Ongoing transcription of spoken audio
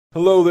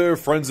Hello there,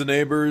 friends and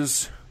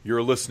neighbors.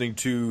 You're listening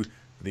to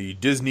the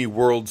Disney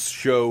World's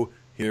show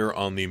here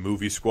on the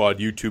Movie Squad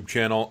YouTube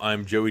channel.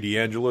 I'm Joey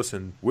DeAngelis,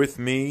 and with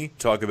me,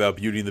 talk about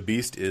Beauty and the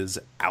Beast, is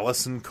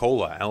Allison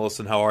Cola.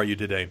 Allison, how are you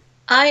today?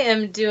 I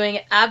am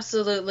doing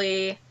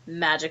absolutely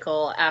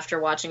magical after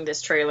watching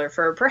this trailer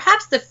for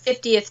perhaps the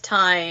 50th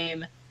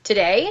time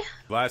today.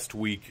 Last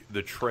week,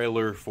 the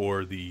trailer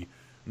for the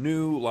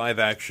new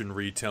live-action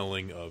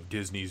retelling of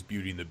Disney's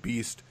Beauty and the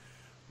Beast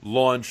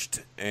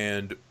launched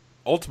and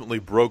ultimately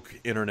broke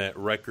internet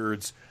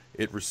records.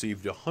 It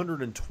received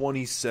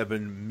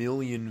 127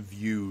 million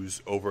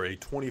views over a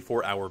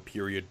 24-hour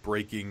period,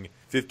 breaking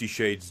 50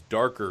 Shades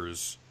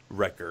Darker's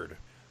record.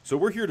 So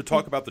we're here to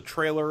talk about the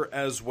trailer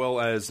as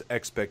well as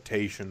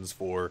expectations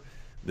for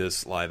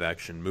this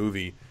live-action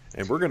movie.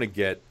 And we're going to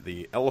get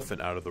the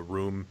elephant out of the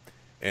room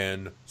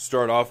and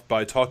start off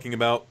by talking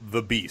about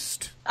The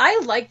Beast.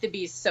 I like The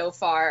Beast so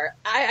far.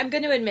 I'm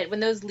going to admit, when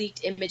those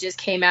leaked images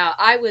came out,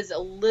 I was a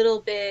little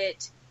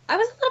bit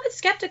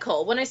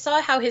skeptical. When I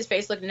saw how his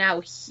face looked and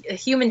how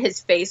human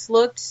his face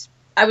looked,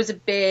 I was a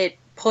bit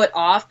put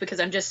off because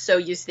I'm just so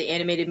used to the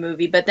animated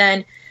movie. But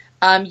then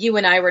you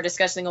and I were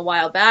discussing a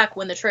while back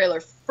when the trailer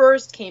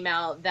first came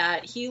out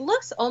that he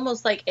looks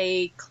almost like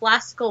a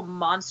classical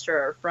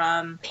monster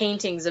from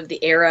paintings of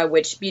the era,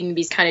 which Beauty and the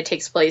Beast kind of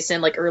takes place in,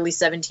 like early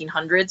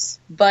 1700s.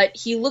 But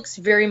he looks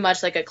very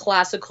much like a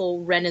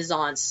classical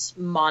Renaissance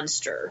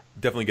monster.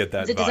 Definitely get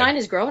that The vibe. design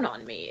has grown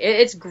on me.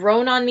 It's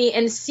grown on me,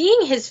 and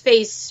seeing his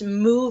face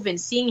move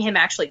and seeing him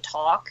actually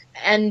talk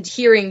and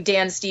hearing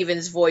Dan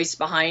Stevens' voice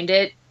behind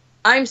it,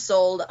 I'm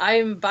sold.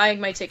 I'm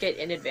buying my ticket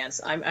in advance.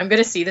 I'm going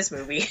to see this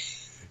movie.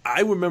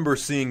 I remember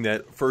seeing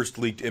that first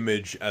leaked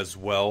image as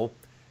well,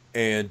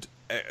 and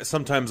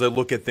sometimes I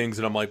look at things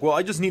and I'm like, well,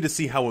 I just need to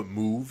see how it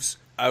moves.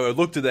 I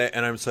looked at that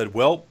and I said,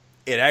 well,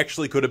 it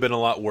actually could have been a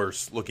lot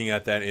worse looking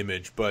at that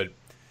image, but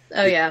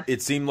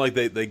it seemed like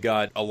they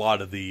got a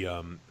lot of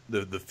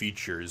the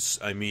features.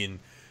 I mean,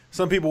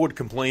 some people would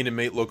complain it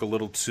may look a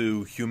little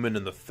too human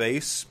in the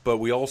face, but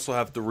we also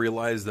have to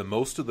realize that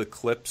most of the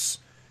clips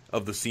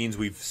of the scenes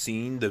we've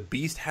seen, the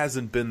Beast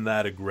hasn't been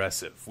that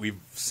aggressive. We've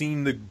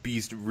seen the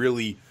Beast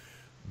really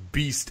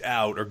beast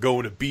out or go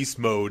into beast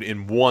mode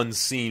in one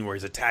scene where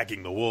he's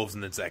attacking the wolves,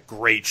 and it's that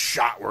great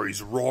shot where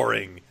he's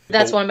roaring.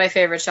 That's one of my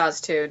favorite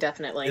shots too,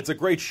 definitely. It's a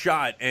great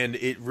shot, and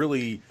it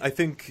really, I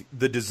think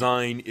the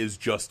design is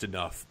just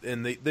enough.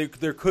 And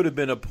there could have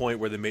been a point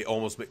where they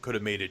could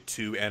have made it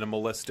too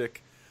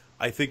animalistic.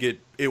 I think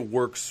it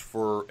works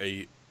for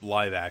a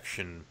live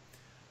action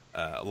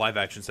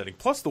setting.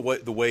 Plus the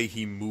way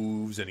he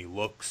moves and he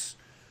looks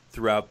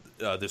throughout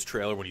this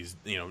trailer when he's,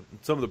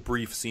 some of the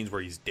brief scenes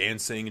where he's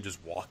dancing and just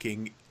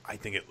walking, I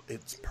think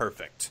it's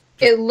perfect.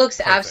 It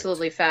looks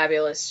absolutely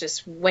fabulous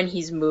just when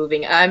he's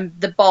moving.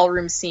 The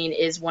ballroom scene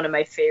is one of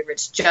my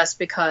favorites just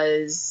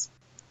because,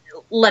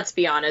 let's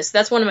be honest,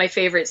 that's one of my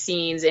favorite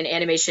scenes in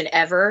animation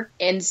ever.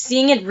 And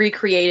seeing it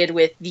recreated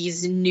with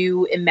these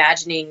new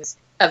imaginings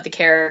of the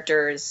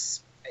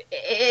characters,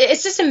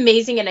 it's just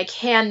amazing, and I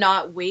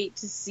cannot wait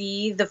to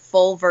see the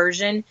full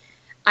version.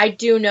 I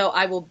do know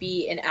I will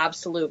be an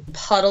absolute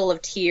puddle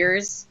of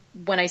tears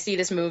when I see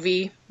this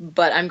movie,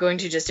 but I'm going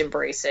to just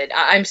embrace it.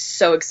 I'm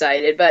so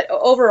excited, but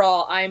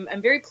overall,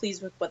 I'm very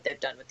pleased with what they've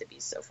done with the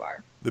Beast so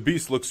far. The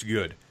Beast looks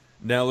good.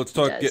 Now let's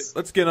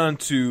get on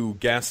to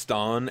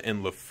Gaston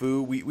and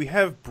LeFou. We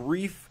have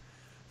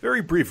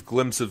very brief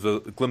glimpses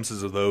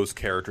of those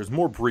characters,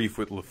 more brief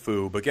with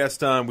LeFou. But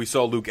Gaston, we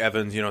saw Luke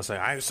Evans, say,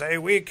 "I say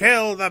we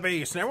kill the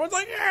Beast," and everyone's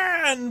like,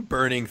 "Yeah," and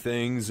burning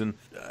things. And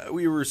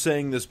we were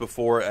saying this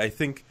before. I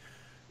think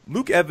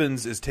Luke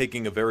Evans is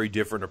taking a very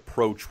different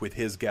approach with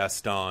his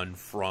Gaston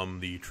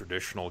from the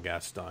traditional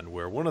Gaston,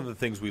 where one of the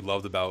things we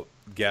loved about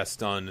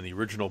Gaston in the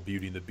original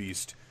Beauty and the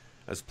Beast,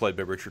 as played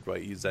by Richard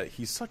White, is that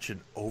he's such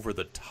an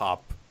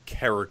over-the-top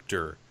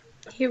character.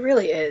 He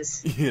really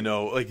is.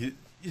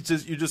 You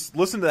just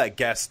listen to that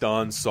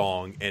Gaston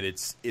song and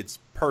it's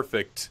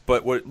perfect.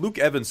 But what Luke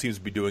Evans seems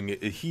to be doing,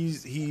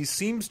 he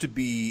seems to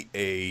be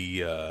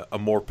a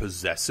more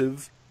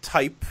possessive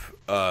type.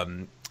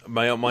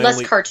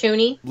 Less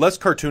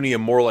cartoony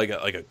and more like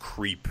a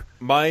creep.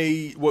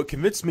 What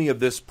convinced me of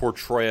this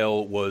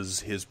portrayal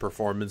was his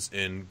performance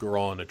in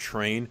Girl on a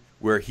Train,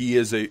 where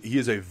he's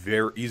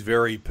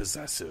very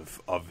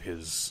possessive of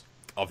his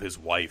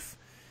wife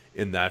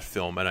in that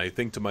film, and I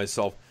think to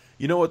myself,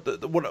 you know what? The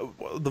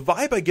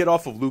vibe I get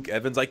off of Luke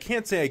Evans, I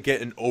can't say I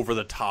get an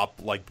over-the-top,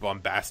 like,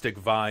 bombastic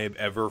vibe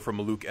ever from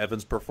a Luke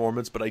Evans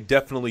performance, but I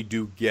definitely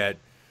do get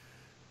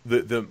he's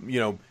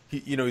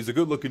a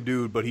good-looking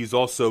dude, but he's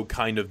also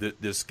kind of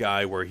this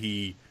guy where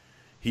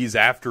he's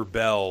after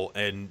Belle,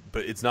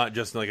 but it's not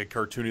just like a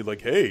cartoony,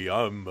 like, hey,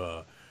 I'm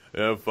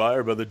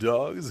fired by the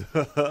dogs.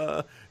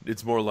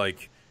 It's more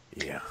like,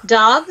 yeah.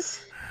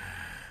 Dogs?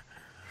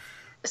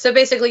 So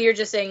basically you're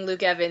just saying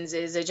Luke Evans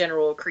is a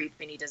general creep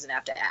and he doesn't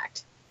have to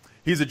act.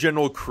 He's a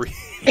general creep.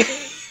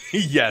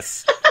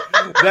 Yes,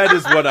 that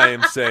is what I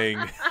am saying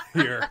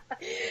here.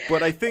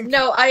 But I think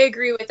No, I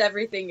agree with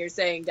everything you're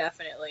saying,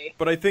 definitely.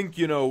 But I think,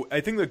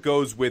 I think that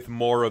goes with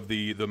more of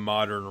the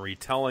modern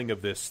retelling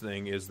of this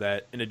thing is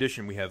that, in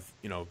addition, we have,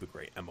 the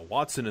great Emma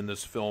Watson in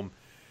this film.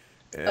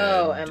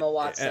 Emma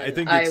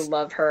Watson. I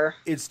love her.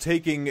 It's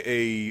taking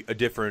a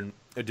different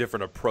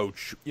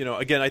approach.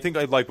 Again, I think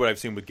I like what I've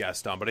seen with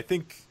Gaston, but I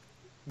think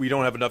we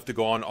don't have enough to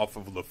go on off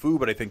of LeFou,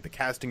 but I think the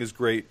casting is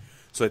great,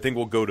 so I think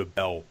we'll go to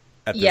Belle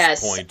at this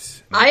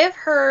point. I have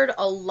heard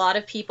a lot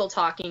of people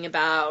talking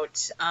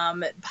about,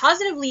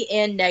 positively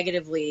and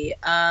negatively.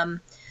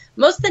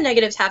 Most of the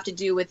negatives have to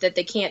do with that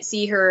they can't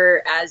see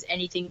her as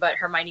anything but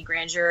Hermione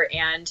Granger,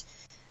 and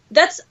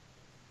that's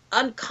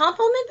a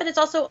compliment, but it's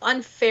also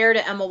unfair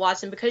to Emma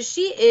Watson because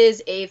she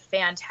is a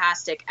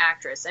fantastic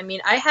actress. I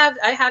mean, I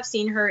have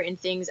seen her in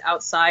things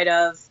outside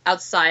of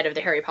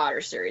the Harry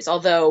Potter series,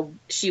 although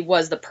she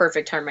was the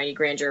perfect Hermione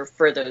Granger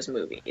for those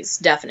movies,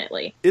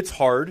 definitely. It's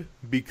hard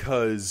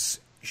because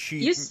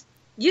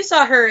you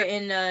saw her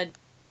in a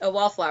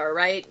Wallflower,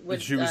 right?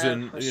 She was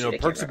in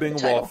Perks of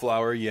Being a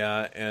Wallflower,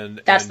 yeah,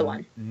 and that's the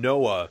one.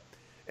 Noah.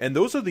 And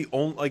those are the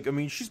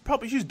only, she's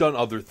done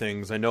other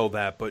things, I know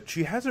that, but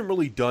she hasn't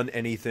really done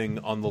anything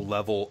on the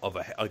level of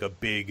a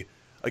big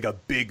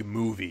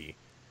movie,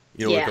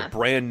 like a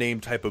brand name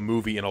type of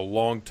movie in a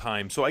long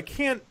time. So I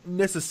can't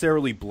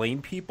necessarily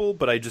blame people,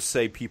 but I just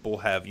say people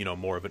have,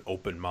 more of an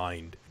open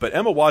mind. But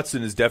Emma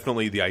Watson is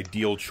definitely the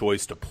ideal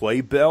choice to play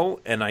Belle,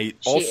 and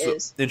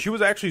she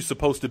was actually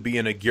supposed to be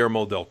in a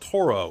Guillermo del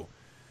Toro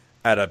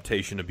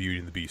adaptation of Beauty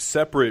and the Beast,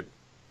 separate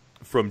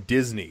from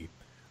Disney.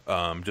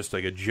 Just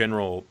like a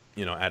general,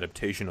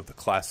 adaptation of the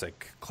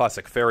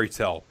classic fairy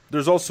tale.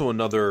 There's also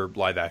another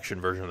live-action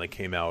version that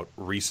came out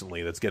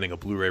recently that's getting a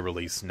Blu-ray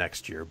release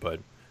next year, but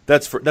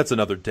that's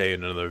another day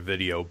and another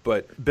video.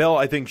 But Belle,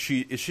 I think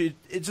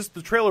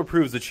the trailer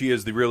proves that she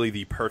is really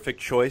the perfect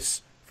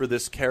choice for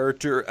this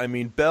character. I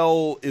mean,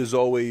 Belle is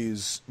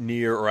always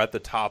near or at the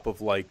top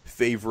of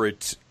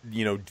favorite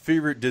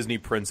Disney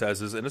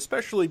princesses, and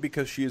especially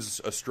because she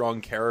is a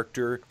strong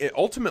character.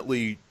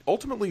 Ultimately,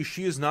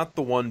 she is not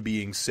the one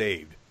being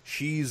saved.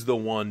 She's the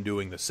one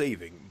doing the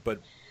saving. But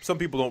some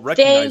people don't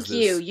recognize this.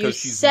 Thank you. You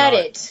said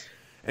it.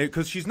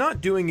 Because she's not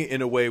doing it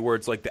in a way where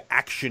it's like the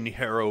action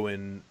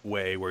heroine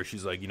way, where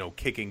she's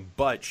kicking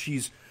butt.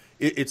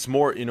 It's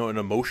more an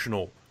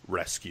emotional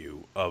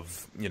rescue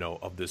of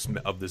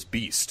this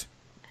beast,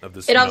 of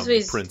this. It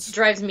always prince.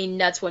 Drives me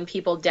nuts when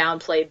people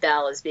downplay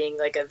Belle as being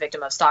a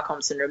victim of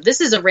Stockholm syndrome.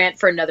 This is a rant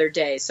for another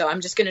day, so I'm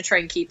just going to try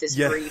and keep this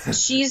brief.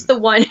 She's the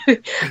one who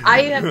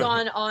I have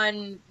gone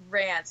on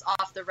rants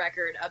off the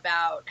record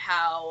about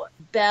how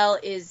Belle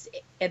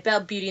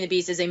Beauty and the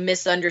Beast is a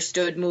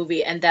misunderstood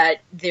movie and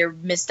that they're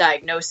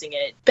misdiagnosing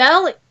it.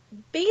 Belle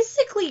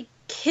basically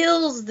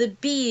kills the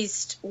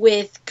Beast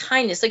with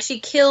kindness. She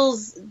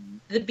kills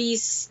the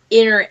Beast's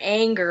inner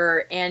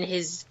anger and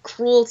his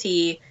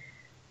cruelty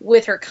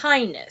with her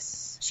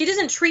kindness. She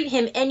doesn't treat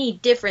him any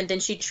different than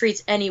she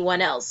treats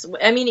anyone else.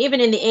 I mean,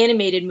 even in the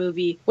animated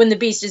movie, when the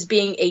Beast is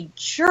being a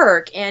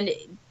jerk and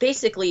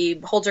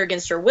basically holds her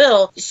against her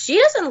will, she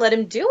doesn't let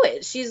him do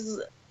it. She's,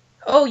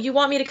 oh, you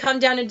want me to come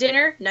down to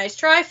dinner? Nice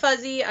try,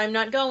 Fuzzy. I'm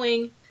not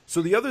going.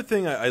 So the other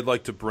thing I'd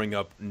like to bring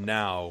up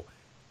now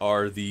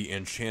are the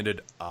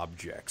enchanted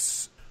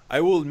objects. I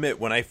will admit,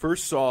 when I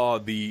first saw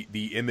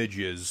the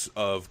images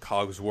of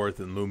Cogsworth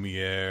and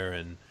Lumiere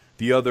and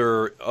the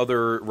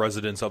other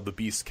residents of the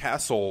Beast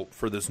Castle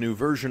for this new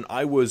version,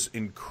 I was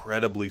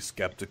incredibly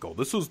skeptical.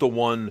 This was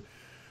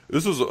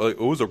it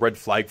was a red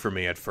flag for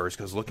me at first,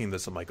 because looking at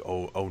this, I'm like,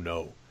 oh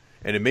no.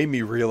 And it made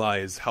me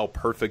realize how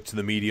perfect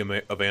the medium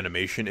of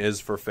animation is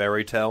for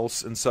fairy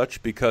tales and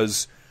such,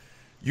 because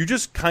you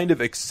just kind of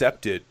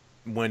accept it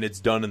when it's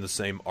done in the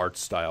same art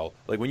style.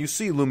 Like when you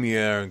see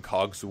Lumiere and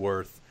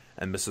Cogsworth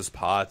and Mrs.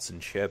 Potts and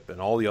Chip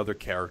and all the other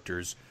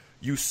characters,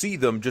 you see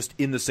them just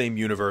in the same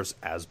universe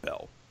as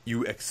Belle.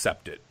 You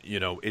accept it.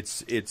 And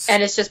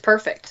it's just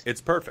perfect.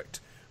 It's perfect.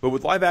 But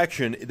with live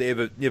action, they have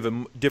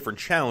a different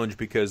challenge,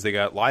 because they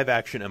got live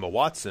action Emma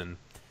Watson,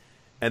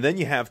 and then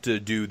you have to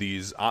do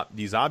these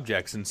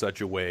objects in such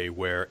a way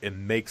where it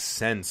makes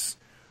sense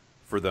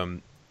for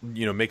them,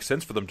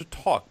 to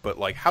talk.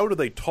 But how do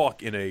they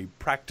talk in a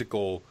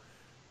practical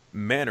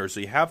manner?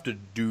 So you have to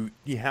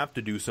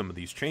do some of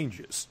these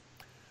changes.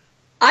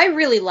 I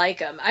really like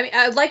them. I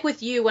mean, like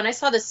with you, when I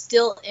saw the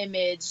still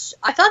image,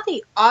 I thought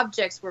the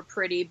objects were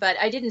pretty, but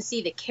I didn't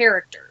see the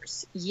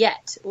characters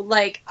yet.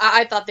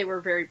 I thought they were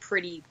very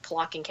pretty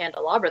clock and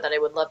candelabra that I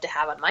would love to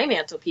have on my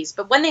mantelpiece.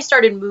 But when they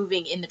started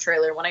moving in the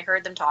trailer, when I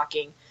heard them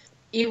talking,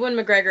 Ewan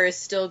McGregor is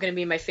still going to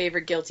be my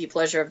favorite guilty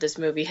pleasure of this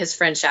movie. His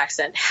French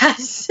accent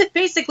has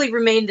basically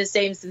remained the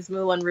same since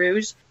Moulin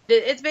Rouge.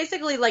 It's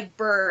basically like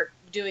Bert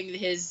doing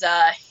his...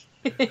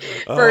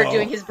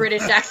 doing his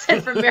British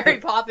accent from Mary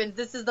Poppins.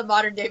 This is the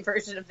modern day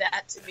version of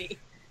that to me.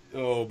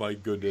 Oh my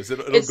goodness!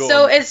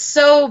 It's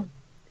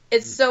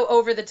so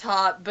over the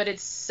top, but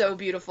it's so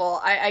beautiful.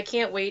 I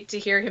can't wait to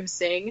hear him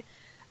sing.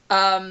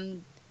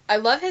 I I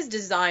love his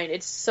design.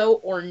 It's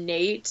so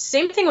ornate.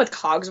 Same thing with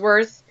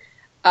Cogsworth.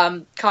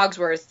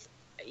 Cogsworth,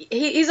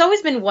 he's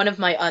always been one of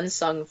my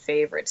unsung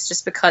favorites,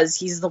 just because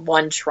he's the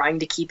one trying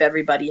to keep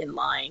everybody in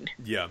line.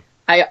 Yeah.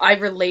 I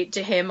relate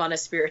to him on a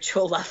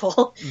spiritual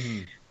level.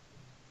 Mm-hmm.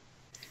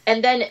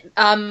 And then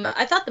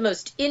I thought the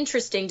most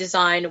interesting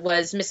design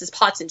was Mrs.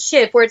 Potts and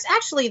Chip, where it's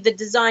actually the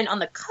design on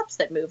the cups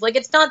that move. Like,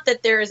 it's not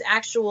that there's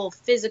actual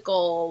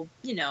physical,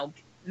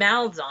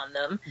 mouths on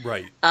them.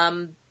 Right.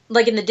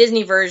 Like in the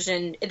Disney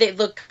version, they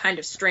look kind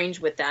of strange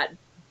with that.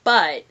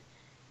 But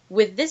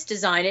with this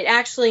design, it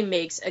actually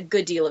makes a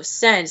good deal of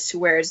sense,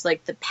 whereas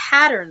like the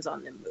patterns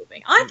on them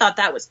moving. I thought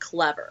that was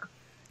clever.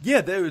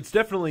 Yeah, it's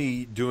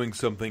definitely doing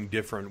something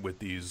different with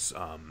these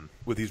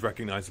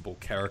recognizable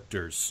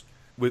characters.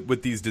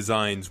 With these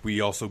designs, we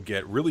also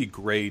get really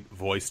great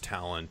voice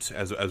talent,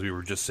 as we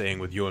were just saying,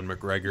 with Ewan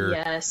McGregor,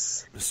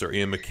 yes, Sir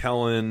Ian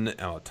McKellen,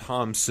 Emma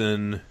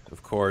Thompson,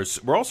 of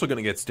course. We're also going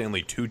to get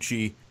Stanley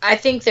Tucci. I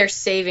think they're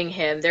saving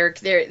him.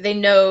 They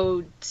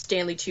know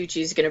Stanley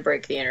Tucci's going to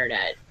break the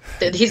internet.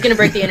 He's going to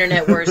break the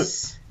internet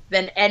worse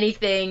than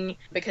anything,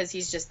 because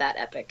he's just that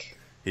epic.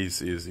 He's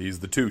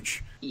the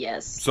Tooch.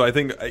 Yes. So I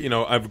think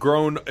I've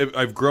grown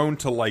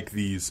to like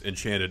these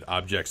enchanted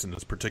objects in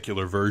this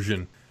particular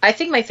version. I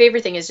think my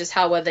favorite thing is just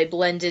how well they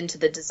blend into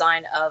the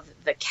design of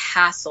the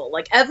castle.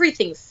 Like,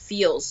 everything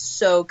feels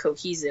so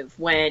cohesive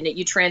when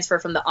you transfer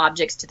from the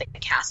objects to the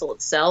castle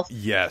itself.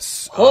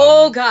 Yes.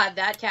 Oh God,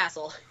 that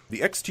castle.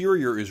 The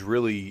exterior is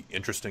really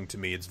interesting to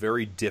me. It's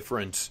very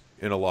different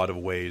in a lot of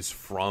ways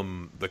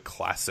from the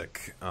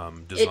classic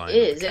design. It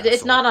is. Of the castle.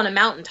 It's not on a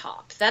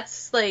mountaintop.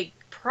 That's like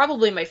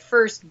probably my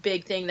first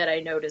big thing that I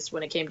noticed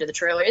when it came to the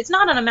trailer. It's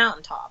not on a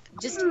mountaintop.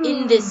 Just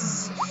in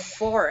this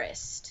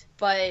forest.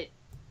 But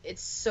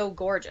it's so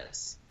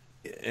gorgeous.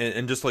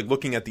 And just like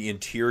looking at the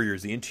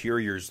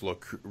interiors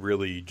look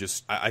really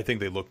just, I think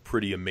they look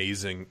pretty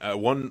amazing.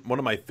 One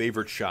of my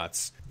favorite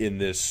shots in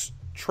this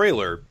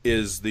trailer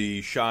is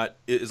the shot,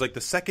 is like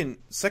the second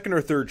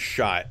or third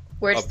shot.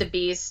 Where it's the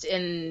Beast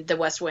in the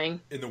West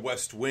Wing. In the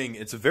West Wing.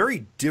 It's a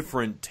very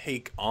different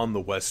take on the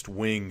West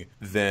Wing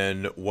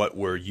than what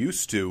we're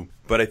used to.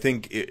 But I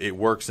think it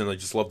works, and I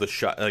just love the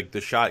shot,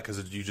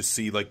 because you just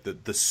see like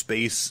the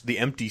space, the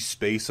empty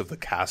space of the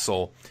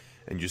castle,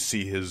 and you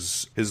see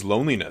his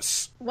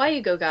loneliness. Why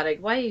you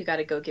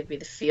gotta go give me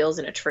the feels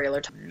in a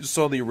trailer? You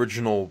saw the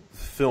original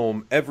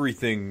film,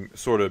 everything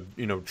sort of,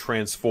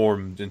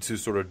 transformed into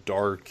sort of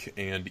dark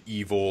and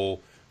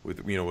evil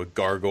with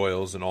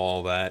gargoyles and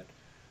all that.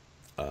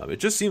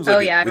 It just seems like... Oh,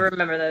 yeah, I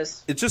remember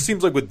those. It just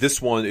seems like with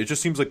this one, it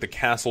just seems like the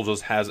castle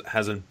just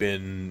hasn't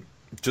been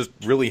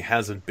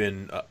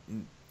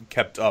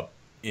kept up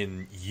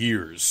in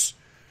years.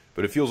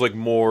 But it feels like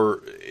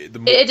more...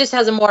 It just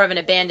has a more of an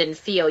abandoned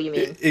feel, you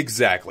mean?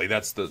 Exactly.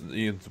 That's the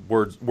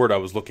word I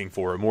was looking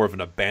for. More of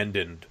an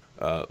abandoned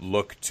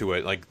look to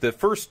it. Like the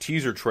first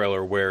teaser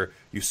trailer where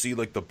you see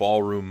like the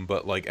ballroom,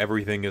 but like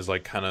everything is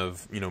like kind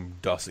of,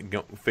 dust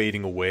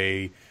fading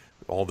away,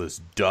 all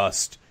this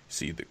dust.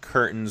 See the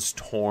curtains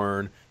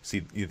torn, see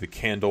the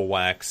candle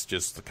wax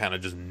just kind of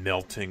just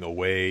melting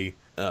away.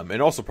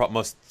 And also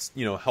must,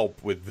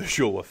 help with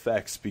visual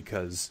effects,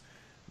 because,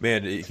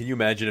 man, can you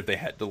imagine if they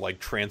had to like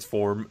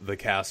transform the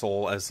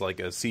castle as like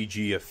a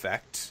CG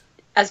effect?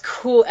 As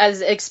cool, as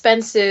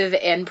expensive,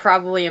 and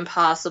probably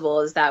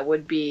impossible as that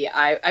would be,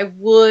 I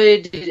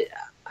would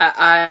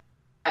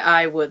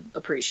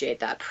appreciate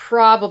that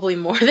probably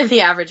more than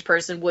the average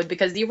person would,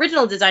 because the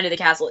original design of the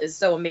castle is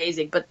so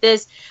amazing. But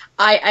this,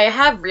 I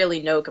have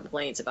really no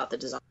complaints about the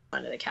design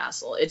of the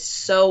castle. It's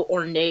so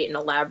ornate and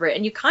elaborate,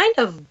 and you kind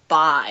of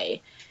buy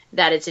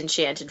that it's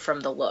enchanted from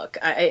the look.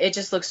 It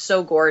just looks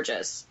so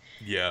gorgeous.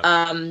 Yeah.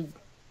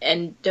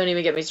 And don't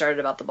even get me started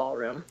about the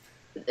ballroom.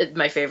 It's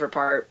my favorite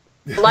part.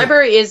 The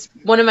library is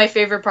one of my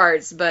favorite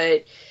parts,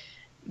 but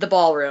the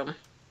ballroom.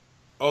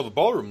 Oh, the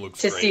ballroom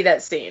looks great. To see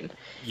that scene.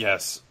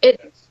 Yes.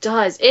 It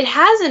does. It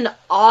has an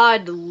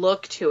odd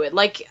look to it.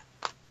 Like,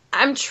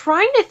 I'm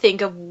trying to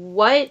think of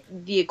what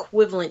the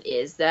equivalent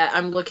is that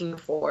I'm looking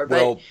for.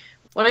 But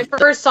when I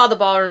first saw the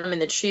ballroom in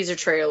the teaser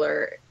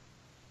trailer,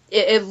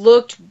 it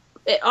looked...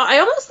 I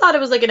almost thought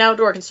it was like an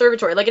outdoor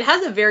conservatory. Like, it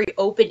has a very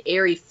open,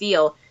 airy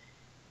feel.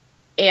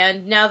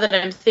 And now that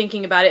I'm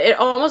thinking about it, it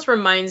almost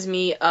reminds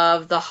me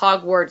of the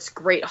Hogwarts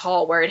Great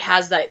Hall, where it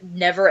has that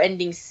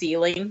never-ending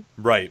ceiling.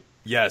 Right.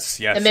 Yes.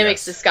 It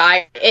mimics the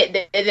sky.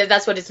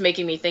 That's what it's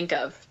making me think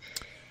of.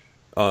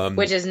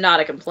 Which is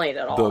not a complaint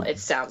at all.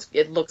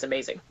 It looks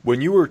amazing.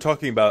 When you were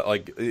talking about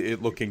like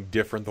it looking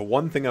different, the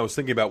one thing I was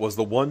thinking about was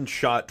the one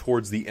shot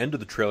towards the end of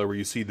the trailer where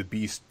you see the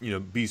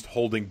Beast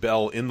holding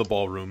Belle in the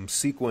ballroom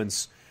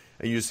sequence,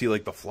 and you see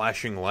like the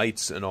flashing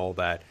lights and all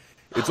that.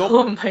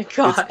 Oh my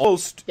god!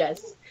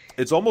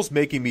 It's almost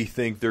making me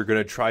think they're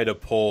going to try to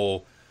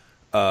pull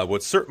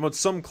what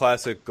some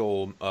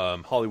classical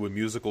Hollywood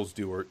musicals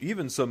do, or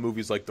even some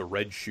movies like The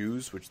Red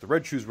Shoes, which The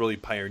Red Shoes really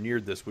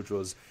pioneered this, which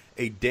was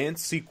a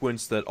dance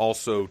sequence that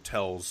also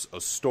tells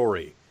a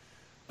story.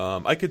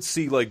 I could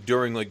see like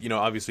during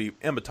obviously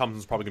Emma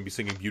Thompson's probably going to be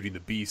singing Beauty and the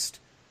Beast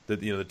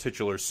the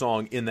titular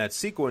song in that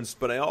sequence,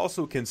 but I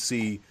also can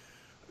see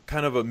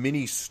kind of a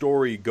mini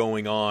story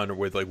going on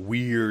with like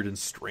weird and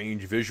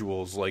strange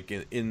visuals. Like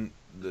in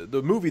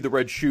the movie The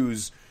Red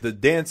Shoes, the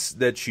dance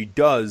that she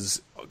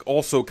does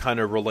also kind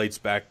of relates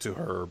back to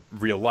her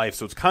real life.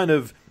 So it's kind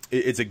of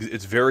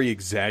it's very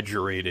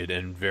exaggerated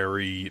and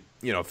very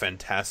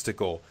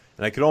fantastical.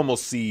 And I could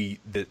almost see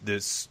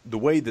the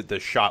way that the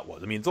shot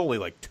was. I mean, it's only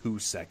like 2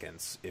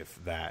 seconds,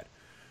 if that.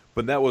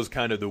 But that was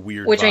kind of the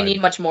weird Which vibe. I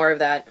need much more of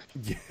that.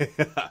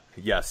 Yeah.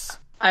 Yes.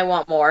 I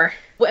want more.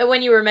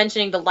 When you were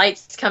mentioning the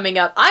lights coming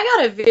up, I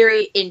got a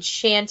very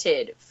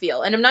Enchanted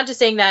feel. And I'm not just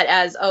saying that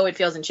as, oh, it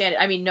feels Enchanted.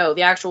 I mean, no,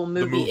 the actual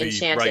movie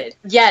Enchanted. Right.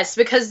 Yes,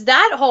 because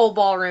that whole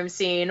ballroom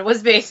scene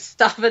was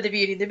based off of the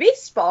Beauty and the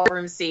Beast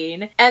ballroom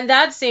scene. And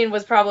that scene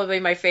was probably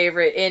my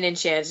favorite in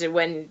Enchanted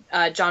when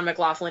John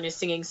McLaughlin is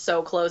singing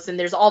so close. And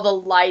there's all the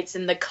lights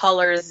and the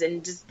colors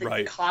and just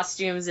the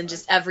costumes and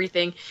just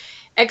everything.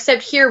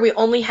 Except here we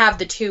only have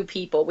the 2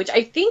 people, which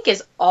I think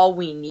is all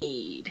we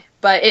need.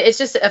 But it's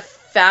just a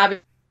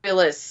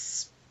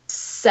fabulous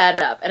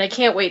setup, and I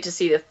can't wait to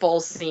see the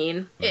full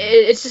scene.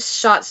 It's just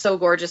shot so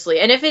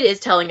gorgeously, and if it is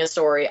telling a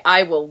story,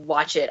 I will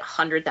watch it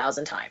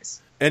 100,000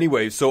 times.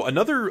 Anyway, so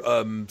another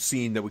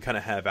scene that we kind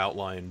of have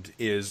outlined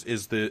is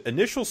the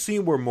initial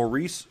scene where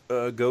Maurice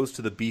goes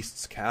to the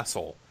Beast's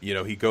castle.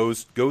 He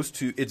goes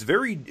to.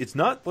 It's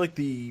not like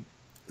the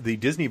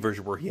Disney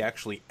version where he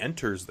actually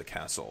enters the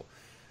castle.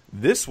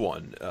 This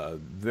one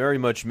very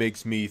much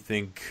makes me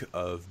think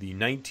of the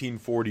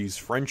 1940s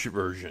French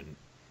version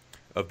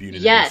of Beauty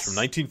and the Beast from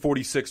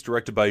 1946,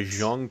 directed by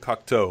Jean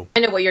Cocteau. I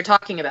know what you're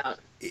talking about.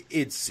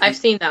 I've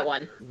seen that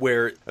one.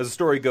 Where, as the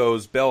story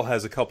goes, Belle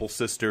has a couple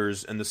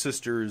sisters, and the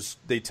sisters,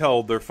 they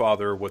tell their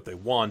father what they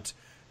want,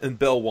 and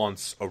Belle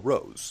wants a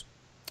rose.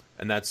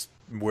 And that's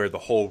where the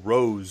whole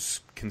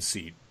rose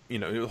conceit,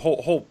 the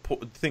whole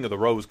thing of the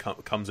rose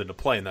comes into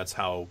play, and that's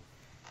how,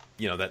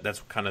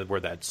 that's kind of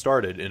where that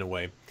started, in a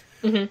way.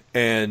 Mm-hmm.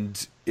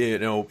 And,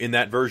 in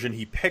that version,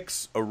 he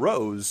picks a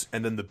rose,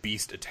 and then the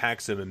Beast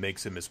attacks him and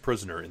makes him his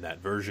prisoner in that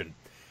version.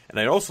 And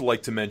I'd also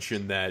like to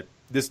mention that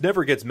this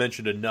never gets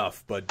mentioned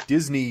enough, but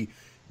Disney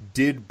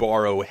did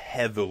borrow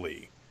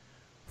heavily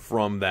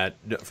from that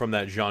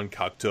Jean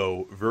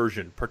Cocteau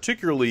version,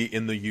 particularly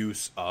in the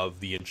use of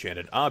the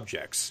enchanted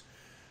objects,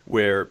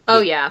 where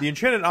the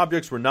enchanted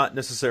objects were not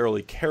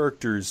necessarily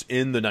characters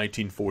in the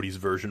 1940s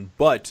version,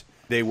 but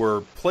they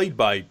were played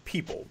by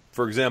people.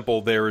 For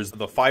example, there is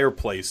the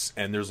fireplace,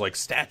 and there's like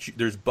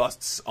there's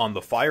busts on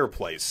the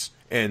fireplace,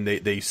 and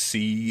they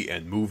see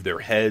and move their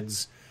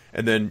heads.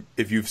 And then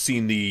if you've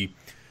seen the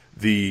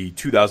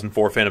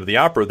 2004 Phantom of the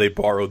Opera, they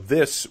borrowed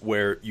this,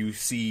 where you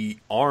see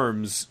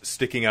arms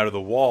sticking out of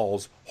the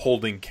walls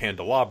holding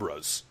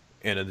candelabras.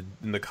 And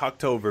in the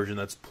Cocteau version,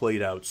 that's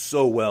played out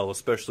so well,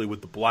 especially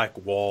with the black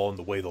wall and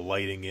the way the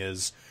lighting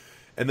is.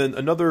 And then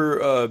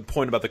another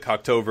point about the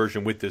Cocteau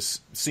version with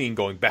this scene,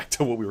 going back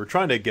to what we were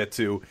trying to get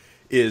to,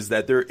 is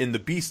that there in the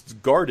Beast's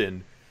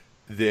garden,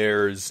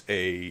 there's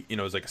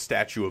it's like a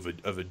statue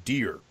of a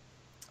deer,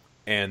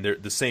 and they're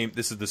the same.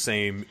 This is the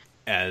same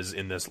as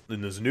in this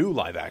new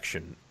live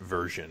action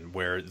version,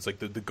 where it's like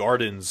the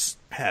gardens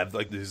have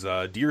like these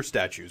deer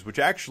statues, which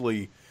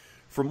actually,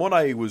 from what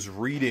I was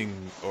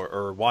reading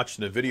or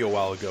watching a video a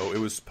while ago, it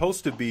was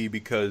supposed to be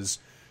because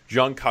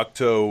Jean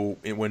Cocteau,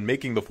 when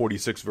making the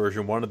 46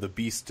 version, wanted the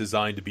Beast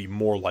design to be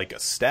more like a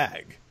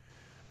stag,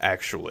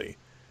 actually.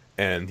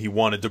 And he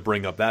wanted to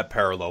bring up that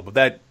parallel, but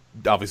that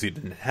obviously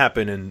didn't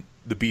happen, and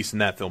the Beast in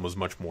that film was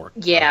much more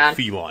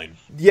feline.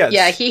 Yes.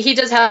 Yeah, he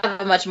does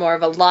have much more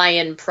of a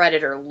lion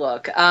predator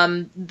look.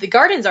 The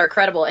gardens are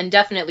incredible, and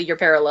definitely your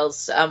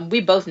parallels.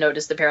 We both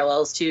noticed the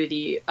parallels to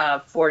the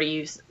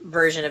 40s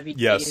version of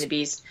Beauty and the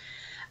Beast.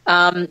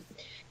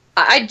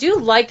 I do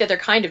like that they're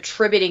kind of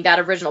tributing that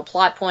original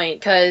plot point,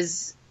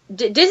 because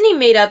Disney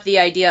made up the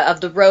idea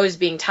of the rose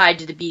being tied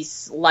to the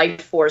Beast's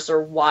life force,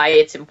 or why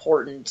it's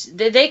important.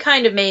 They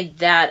kind of made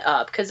that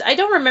up, because I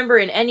don't remember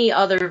in any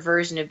other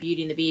version of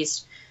Beauty and the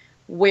Beast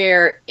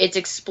where it's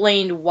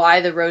explained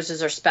why the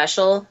roses are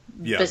special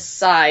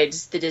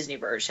besides the Disney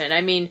version.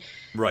 I mean,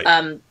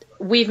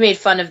 we've made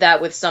fun of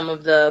that with some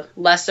of the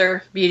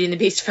lesser Beauty and the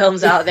Beast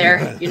films out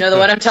there. You know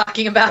what I'm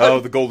talking about? Oh,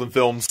 the golden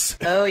films.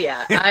 Oh,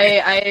 yeah.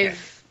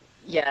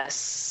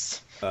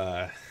 Yes.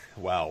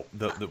 Wow.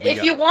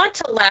 If you want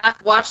to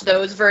laugh, watch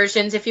those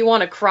versions. If you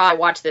want to cry,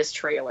 watch this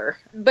trailer.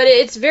 But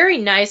it's very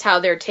nice how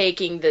they're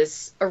taking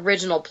this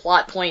original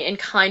plot point and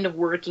kind of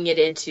working it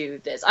into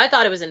this. I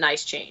thought it was a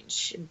nice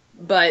change.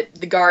 But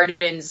the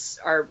gardens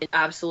are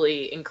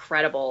absolutely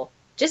incredible.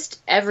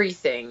 Just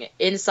everything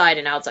inside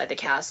and outside the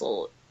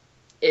castle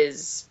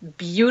is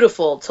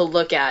beautiful to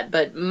look at.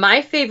 But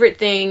my favorite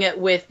thing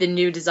with the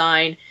new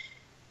design,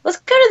 let's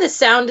go to the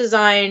sound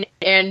design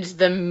and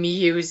the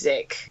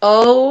music.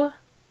 Oh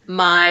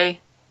my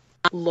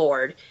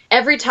Lord.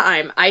 Every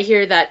time I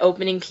hear that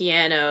opening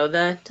piano,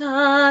 the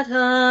da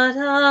da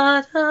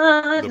da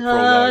da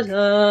da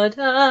da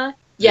da.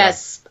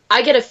 Yes,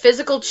 I get a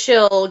physical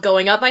chill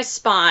going up my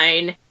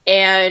spine,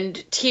 and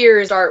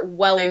tears start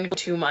welling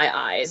to my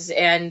eyes.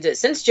 And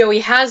since Joey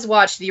has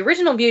watched the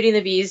original Beauty and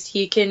the Beast,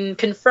 he can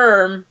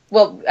confirm.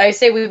 Well, I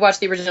say we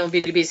watched the original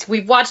Beauty and the Beast.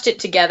 We've watched it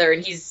together,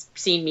 and he's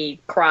seen me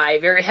cry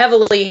very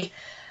heavily.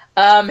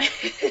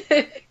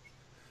 It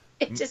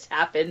just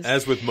happens.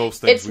 As with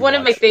most things, it's one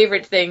of my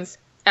favorite things.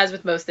 As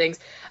with most things,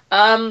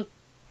 the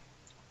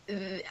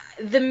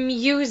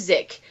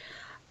music,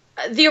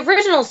 the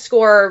original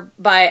score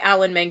by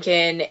Alan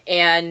Menken,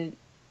 and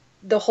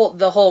the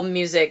whole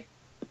music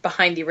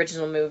behind the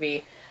original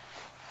movie,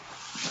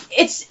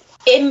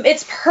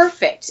 it's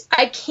perfect.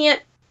 I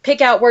can't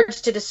pick out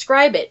words to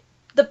describe it.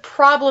 The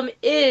problem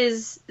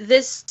is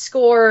this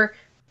score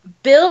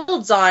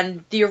builds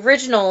on the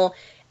original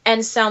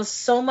and sounds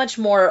so much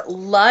more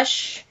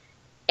lush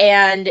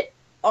and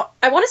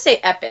I want to say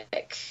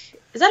epic.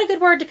 Is that a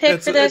good word to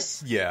pick for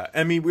this? Yeah.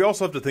 I mean, we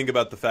also have to think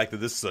about the fact that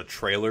this is a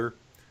trailer,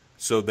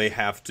 so they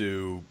have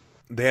to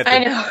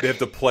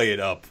play it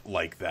up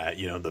like that,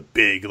 you know, the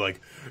big,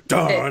 like,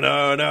 da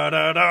da da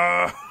da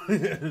da,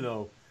 you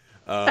know.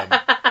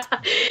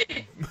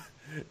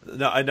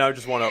 No, I now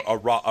just want a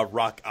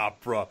rock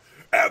opera.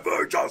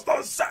 Ever just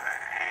the same.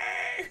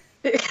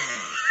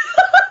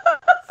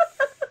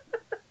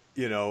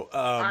 You know,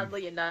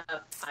 oddly enough,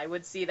 I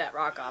would see that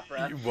rock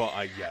opera. Well,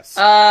 yes,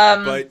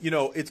 but you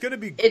know, it's going to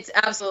be. It's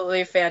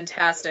absolutely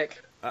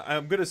fantastic.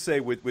 I'm going to say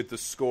with the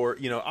score,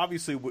 you know,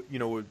 obviously, you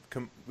know,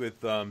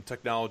 with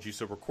technology,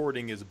 so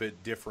recording is a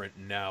bit different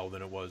now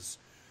than it was,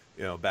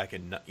 you know, back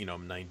in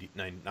 90,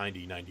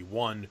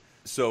 91.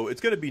 So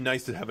it's going to be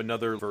nice to have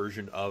another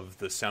version of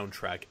the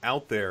soundtrack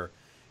out there.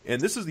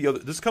 And this is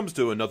this comes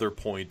to another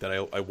point that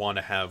I want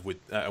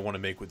to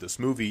make with this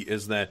movie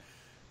is that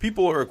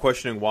people are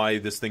questioning why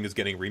this thing is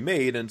getting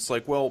remade, and it's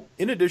like, well,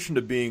 in addition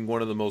to being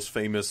one of the most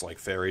famous like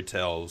fairy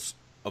tales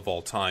of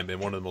all time and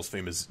one of the most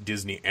famous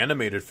Disney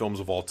animated films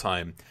of all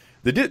time,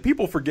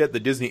 people forget the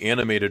Disney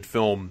animated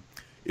film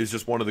is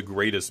just one of the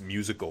greatest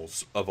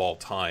musicals of all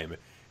time.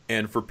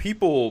 And for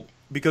people,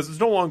 because it's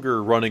no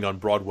longer running on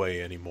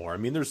Broadway anymore. I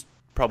mean, there's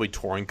probably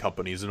touring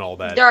companies and all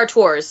that. There are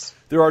tours.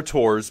 There are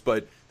tours,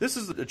 but this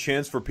is a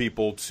chance for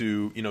people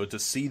to, you know, to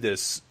see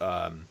this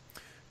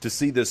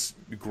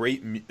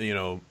great, you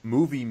know,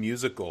 movie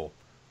musical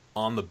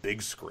on the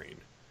big screen,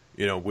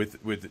 you know,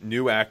 with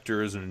new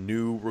actors and a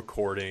new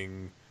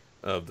recording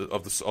of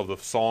the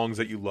songs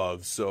that you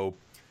love. So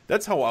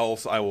that's how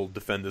else I will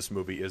defend this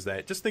movie, is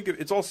that just think of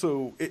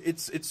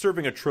it's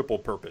serving a triple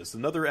purpose.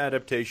 Another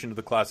adaptation of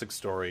the classic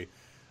story,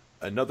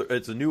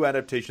 it's a new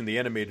adaptation of the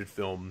animated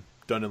film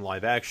done in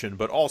live action,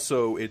 but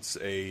also it's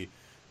an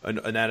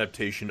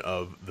adaptation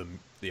of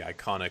the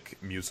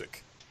iconic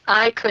music.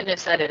 I couldn't have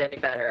said it any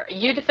better.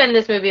 You defend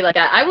this movie like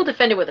that. I will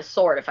defend it with a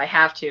sword if I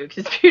have to,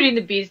 because Beauty and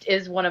the Beast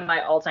is one of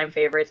my all-time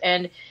favorites.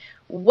 And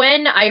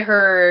when I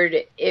heard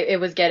it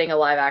was getting a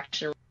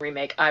live-action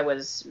remake, I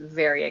was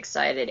very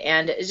excited.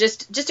 And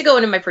just to go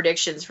into my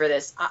predictions for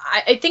this,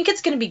 I think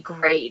it's going to be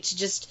great.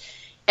 Just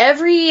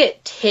every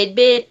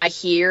tidbit I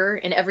hear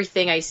and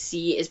everything I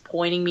see is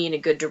pointing me in a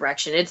good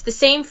direction. It's the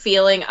same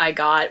feeling I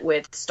got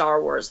with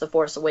Star Wars: The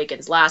Force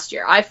Awakens last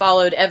year. I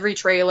followed every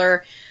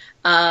trailer.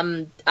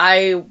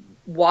 I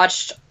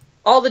watched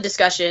all the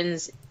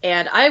discussions,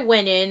 and I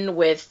went in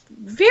with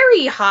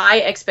very high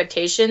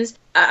expectations.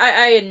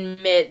 I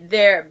admit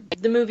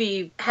the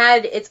movie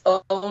had its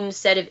own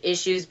set of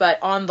issues,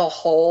 but on the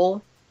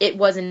whole, it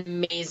was an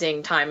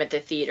amazing time at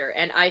the theater.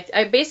 And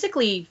I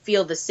basically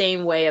feel the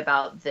same way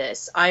about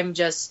this. I'm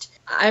just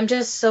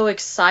so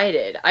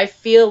excited. I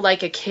feel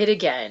like a kid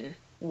again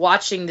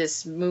watching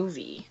this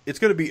movie. It's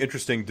going to be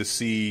interesting to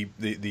see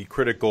the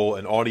critical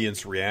and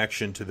audience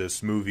reaction to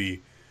this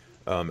movie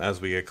as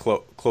we get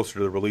closer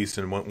to the release,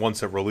 and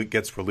once it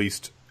gets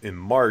released in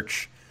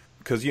March.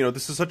 Because, you know,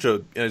 this is such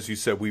a, as you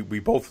said, we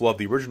both love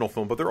the original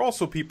film, but there are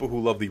also people who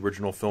love the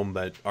original film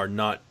that are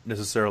not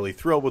necessarily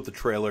thrilled with the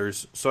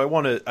trailers. So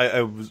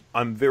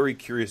I'm very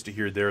curious to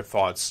hear their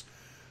thoughts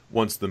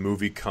once the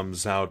movie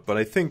comes out. But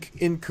I think,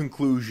 in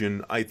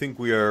conclusion, I think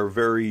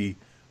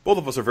both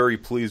of us are very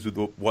pleased with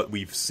what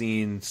we've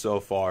seen so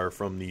far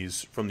from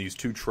these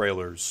two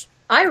trailers.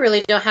 I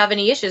really don't have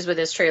any issues with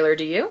this trailer,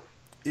 do you?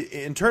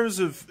 In terms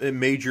of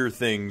major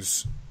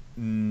things,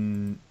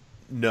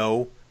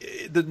 no.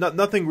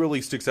 Nothing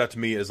really sticks out to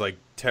me as like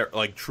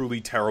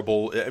truly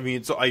terrible. I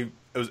mean,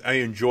 I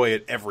enjoy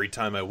it every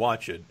time I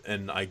watch it,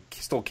 and I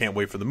still can't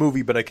wait for the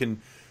movie. But I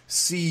can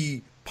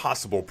see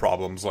possible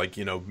problems, like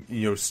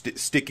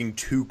sticking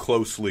too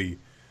closely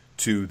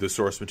to the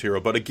source material.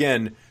 But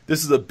again,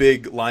 this is a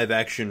big live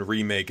action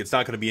remake. It's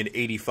not going to be an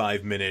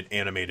 85-minute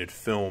animated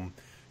film.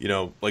 You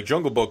know, like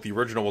Jungle Book, the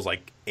original was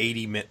like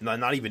 80 minutes,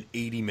 not even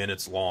 80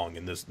 minutes long,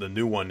 and the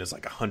new one is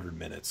like 100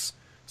 minutes.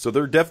 So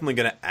they're definitely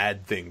going to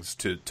add things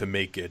to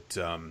make it,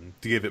 to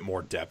give it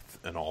more depth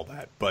and all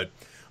that. But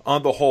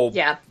on the whole,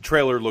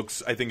 trailer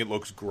I think it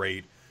looks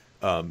great.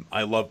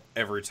 I love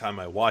every time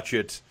I watch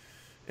it,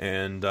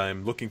 and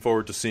I'm looking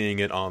forward to seeing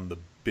it on the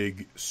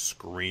big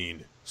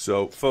screen.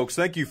 So, folks,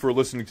 thank you for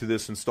listening to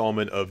this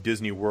installment of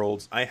Disney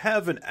Worlds. I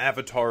have an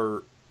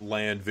Avatar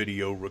Land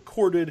video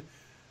recorded,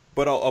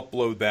 but I'll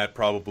upload that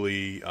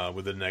probably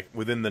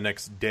within the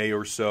next day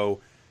or so.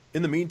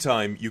 In the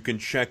meantime, you can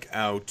check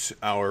out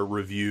our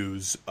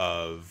reviews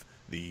of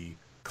the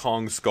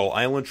Kong Skull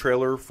Island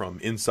trailer from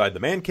Inside the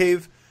Man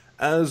Cave,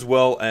 as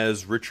well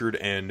as Richard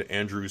and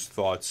Andrew's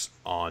thoughts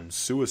on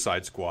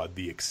Suicide Squad,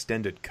 the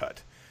extended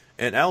cut.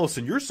 And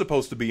Allison, you're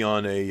supposed to be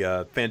on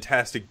a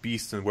Fantastic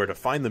Beasts and Where to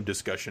Find Them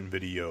discussion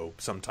video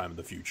sometime in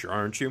the future,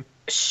 aren't you?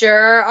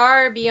 Sure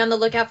are. Be on the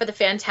lookout for the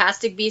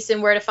Fantastic Beasts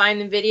and Where to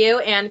Find Them video.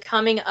 And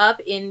coming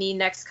up in the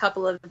next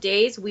couple of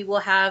days, we will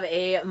have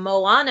a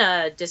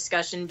Moana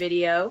discussion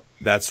video.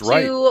 That's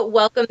right. To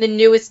welcome the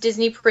newest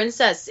Disney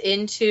princess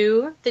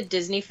into the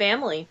Disney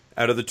family.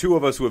 Out of the two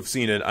of us who have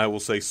seen it, I will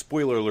say,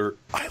 spoiler alert,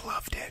 I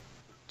loved it.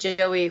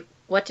 Joey,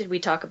 what did we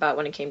talk about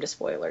when it came to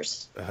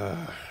spoilers?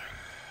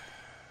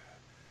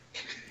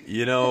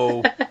 You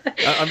know,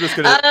 I'm just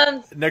going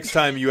to... next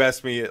time you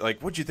ask me, like,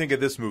 what'd you think of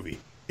this movie?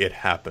 It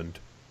happened.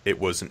 It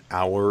was an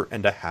hour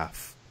and a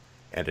half,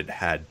 and it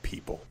had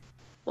people.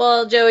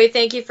 Well, Joey,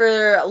 thank you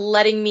for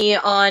letting me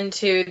on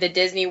to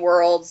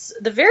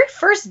the very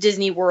first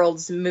Disney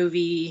Worlds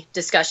movie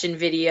discussion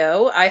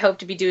video. I hope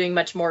to be doing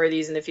much more of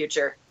these in the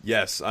future.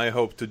 Yes, I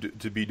hope to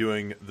be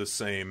doing the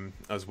same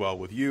as well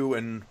with you,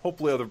 and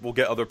hopefully we'll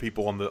get other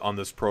people on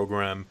this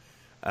program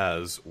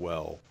as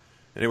well.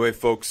 Anyway,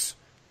 folks,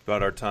 it's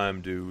about our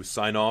time to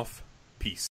sign off. Peace.